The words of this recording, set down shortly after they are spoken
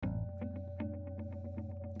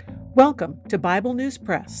Welcome to Bible News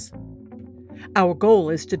Press. Our goal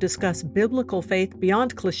is to discuss biblical faith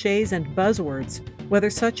beyond cliches and buzzwords, whether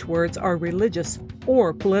such words are religious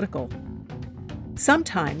or political.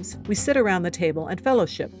 Sometimes we sit around the table and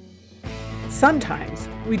fellowship. Sometimes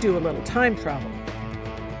we do a little time travel.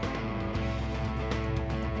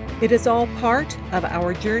 It is all part of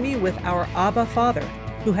our journey with our Abba Father,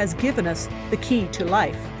 who has given us the key to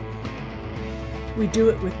life. We do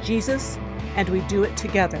it with Jesus, and we do it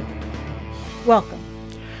together. Welcome.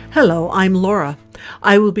 Hello, I'm Laura.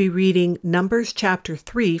 I will be reading Numbers chapter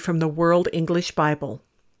 3 from the World English Bible.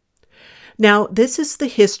 Now, this is the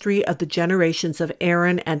history of the generations of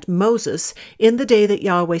Aaron and Moses in the day that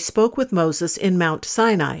Yahweh spoke with Moses in Mount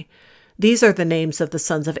Sinai. These are the names of the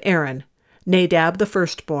sons of Aaron: Nadab the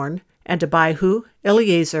firstborn, and Abihu,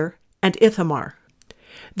 Eleazar, and Ithamar.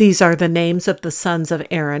 These are the names of the sons of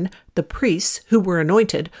Aaron, the priests who were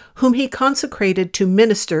anointed, whom he consecrated to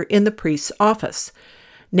minister in the priest's office.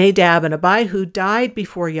 Nadab and Abihu died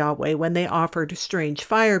before Yahweh when they offered strange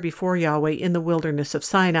fire before Yahweh in the wilderness of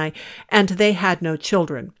Sinai, and they had no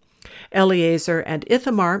children. Eleazar and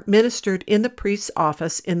Ithamar ministered in the priest's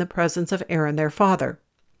office in the presence of Aaron their father.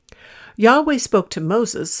 Yahweh spoke to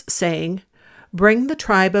Moses, saying, "Bring the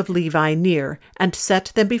tribe of Levi near, and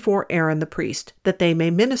set them before Aaron the priest, that they may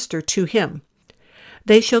minister to him.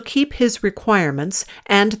 They shall keep his requirements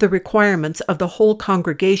and the requirements of the whole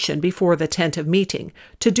congregation before the tent of meeting,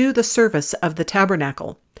 to do the service of the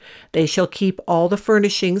tabernacle. They shall keep all the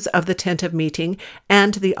furnishings of the tent of meeting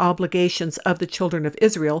and the obligations of the children of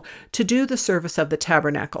Israel to do the service of the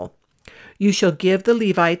tabernacle. You shall give the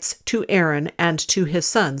Levites to Aaron and to his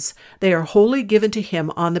sons. They are wholly given to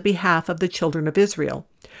him on the behalf of the children of Israel.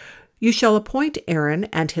 You shall appoint Aaron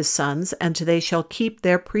and his sons, and they shall keep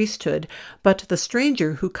their priesthood, but the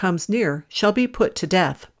stranger who comes near shall be put to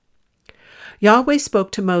death." Yahweh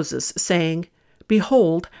spoke to Moses, saying,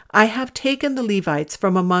 "Behold, I have taken the Levites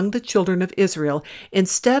from among the children of Israel,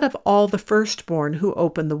 instead of all the firstborn who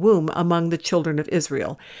open the womb among the children of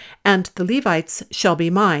Israel, and the Levites shall be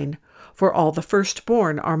mine, for all the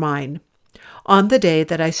firstborn are mine. On the day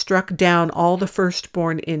that I struck down all the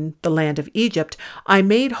firstborn in the land of Egypt, I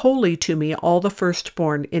made holy to me all the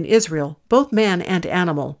firstborn in Israel, both man and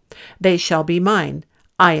animal. They shall be mine.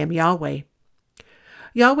 I am Yahweh."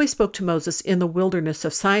 Yahweh spoke to Moses in the wilderness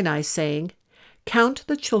of Sinai, saying, "Count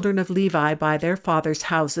the children of Levi by their fathers'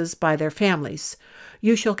 houses, by their families.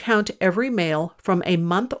 You shall count every male from a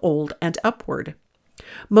month old and upward."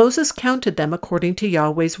 Moses counted them according to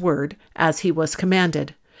Yahweh's word, as he was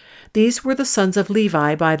commanded. These were the sons of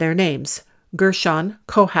Levi by their names: Gershon,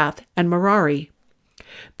 Kohath, and Merari.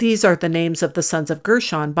 These are the names of the sons of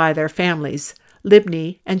Gershon by their families: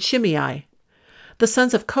 Libni and Shimei. The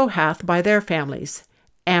sons of Kohath by their families: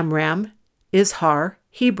 Amram, Izhar,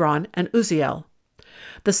 Hebron, and Uzziel.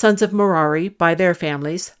 The sons of Merari by their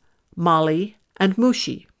families: Mali and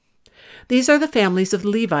Mushi. These are the families of the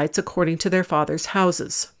Levites according to their fathers'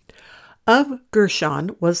 houses. Of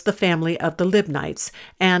Gershon was the family of the Libnites,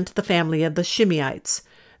 and the family of the Shimeites.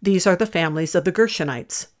 These are the families of the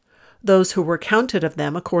Gershonites. Those who were counted of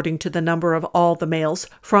them according to the number of all the males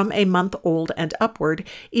from a month old and upward,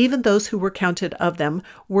 even those who were counted of them,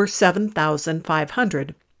 were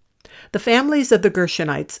 7,500. The families of the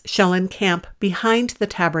Gershonites shall encamp behind the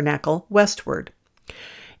tabernacle westward.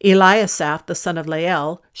 Eliasaph the son of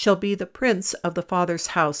Lael shall be the prince of the father's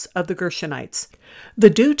house of the Gershonites. The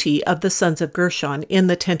duty of the sons of Gershon in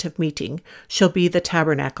the tent of meeting shall be the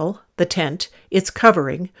tabernacle, the tent, its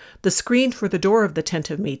covering, the screen for the door of the tent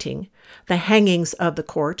of meeting, the hangings of the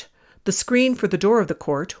court, the screen for the door of the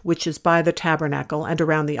court, which is by the tabernacle and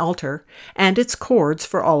around the altar, and its cords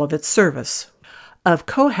for all of its service. Of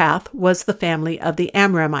Kohath was the family of the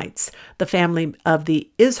Amramites, the family of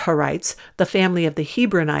the Izharites, the family of the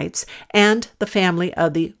Hebronites, and the family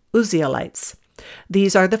of the Uzzielites.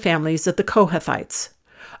 These are the families of the Kohathites.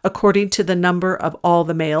 According to the number of all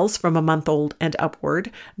the males from a month old and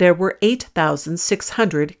upward, there were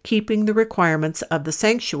 8,600 keeping the requirements of the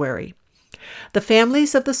sanctuary. The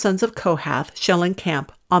families of the sons of Kohath shall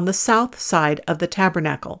encamp on the south side of the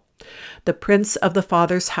tabernacle. The prince of the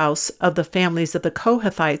father's house of the families of the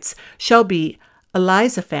Kohathites shall be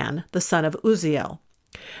Elizaphan, the son of Uzziel.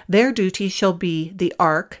 Their duty shall be the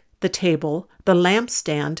ark, the table, the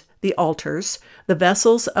lampstand, the altars, the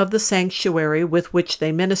vessels of the sanctuary with which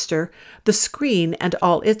they minister, the screen and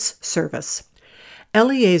all its service.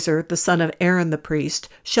 Eleazar, the son of Aaron the priest,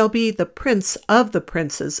 shall be the prince of the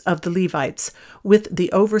princes of the Levites, with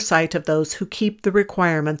the oversight of those who keep the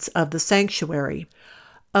requirements of the sanctuary.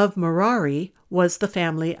 Of Merari was the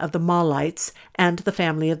family of the Mahlites and the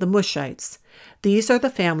family of the Mushites. These are the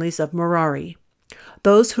families of Merari.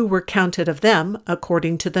 Those who were counted of them,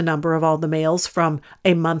 according to the number of all the males from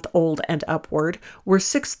a month old and upward, were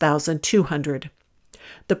 6,200.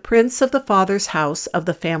 The prince of the father's house of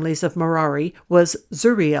the families of Merari was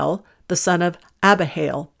Zuriel, the son of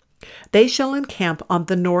Abihail. They shall encamp on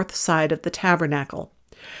the north side of the tabernacle.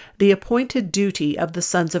 The appointed duty of the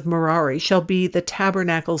sons of Merari shall be the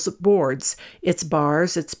tabernacle's boards, its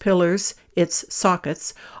bars, its pillars, its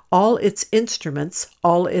sockets, all its instruments,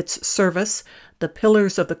 all its service, the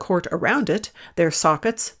pillars of the court around it, their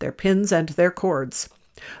sockets, their pins, and their cords.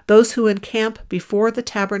 Those who encamp before the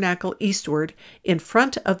tabernacle eastward, in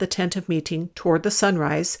front of the tent of meeting toward the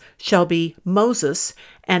sunrise, shall be Moses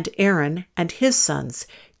and Aaron and his sons,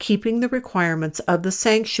 keeping the requirements of the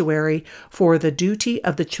sanctuary for the duty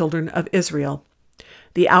of the children of Israel.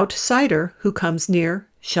 The outsider who comes near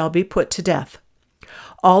shall be put to death.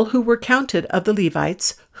 All who were counted of the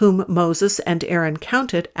Levites, whom Moses and Aaron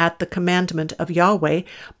counted at the commandment of Yahweh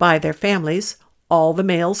by their families, all the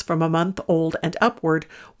males from a month old and upward,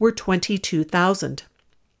 were 22,000.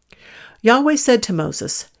 Yahweh said to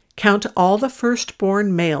Moses, "Count all the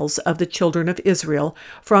firstborn males of the children of Israel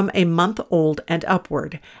from a month old and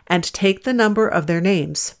upward, and take the number of their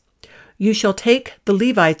names. You shall take the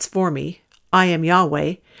Levites for me, I am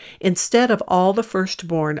Yahweh, instead of all the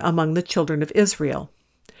firstborn among the children of Israel,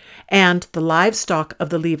 and the livestock of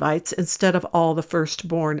the Levites instead of all the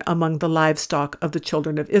firstborn among the livestock of the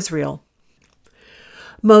children of Israel."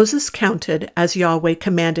 Moses counted as Yahweh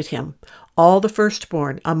commanded him, all the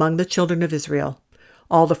firstborn among the children of Israel,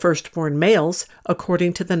 all the firstborn males,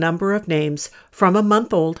 according to the number of names, from a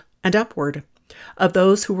month old and upward. Of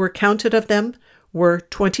those who were counted of them were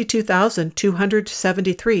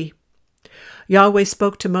 22,273. Yahweh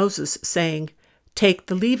spoke to Moses, saying, "Take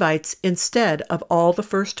the Levites instead of all the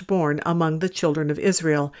firstborn among the children of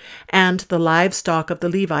Israel, and the livestock of the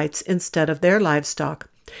Levites instead of their livestock.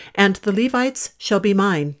 And the Levites shall be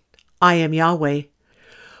mine. I am Yahweh.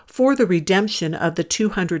 For the redemption of the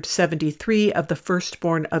 273 of the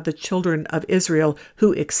firstborn of the children of Israel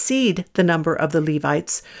who exceed the number of the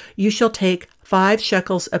Levites, you shall take 5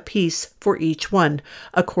 shekels apiece for each one.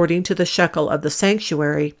 According to the shekel of the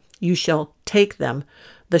sanctuary, you shall take them.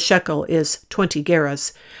 The shekel is 20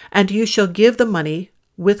 gerahs. And you shall give the money,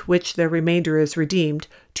 with which their remainder is redeemed,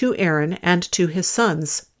 to Aaron and to his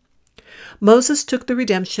sons." Moses took the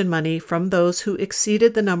redemption money from those who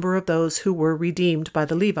exceeded the number of those who were redeemed by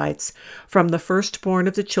the Levites. From the firstborn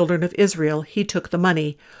of the children of Israel he took the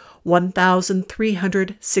money,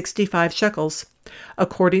 1,365 shekels,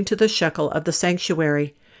 according to the shekel of the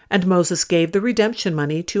sanctuary. And Moses gave the redemption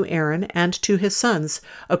money to Aaron and to his sons,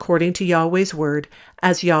 according to Yahweh's word,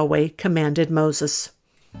 as Yahweh commanded Moses.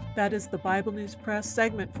 That is the Bible News Press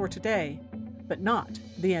segment for today, but not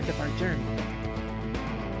the end of our journey.